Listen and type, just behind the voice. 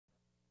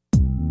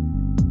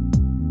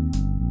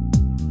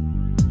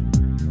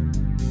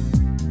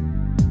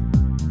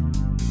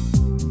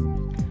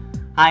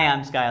Hi,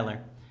 I'm Skylar.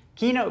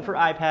 Keynote for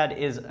iPad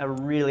is a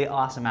really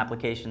awesome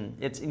application.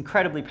 It's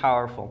incredibly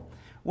powerful.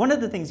 One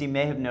of the things you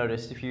may have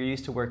noticed if you're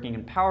used to working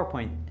in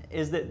PowerPoint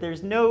is that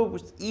there's no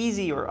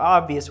easy or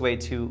obvious way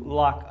to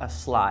lock a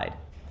slide.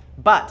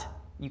 But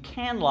you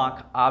can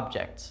lock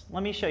objects.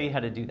 Let me show you how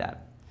to do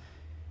that.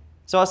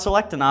 So I'll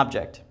select an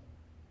object.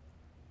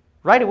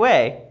 Right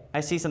away,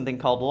 I see something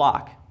called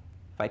lock.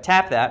 If I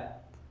tap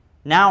that,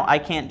 now I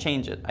can't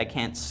change it. I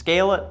can't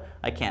scale it,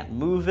 I can't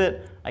move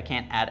it, I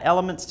can't add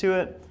elements to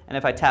it, and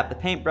if I tap the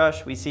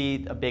paintbrush, we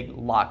see a big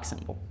lock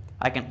symbol.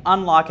 I can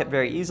unlock it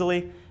very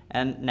easily,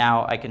 and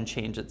now I can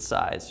change its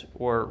size,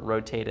 or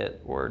rotate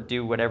it, or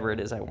do whatever it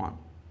is I want.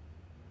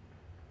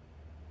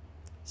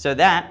 So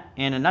that,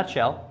 in a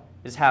nutshell,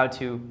 is how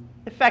to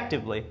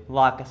effectively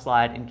lock a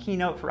slide in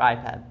Keynote for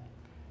iPad.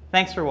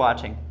 Thanks for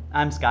watching.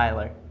 I'm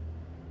Skylar.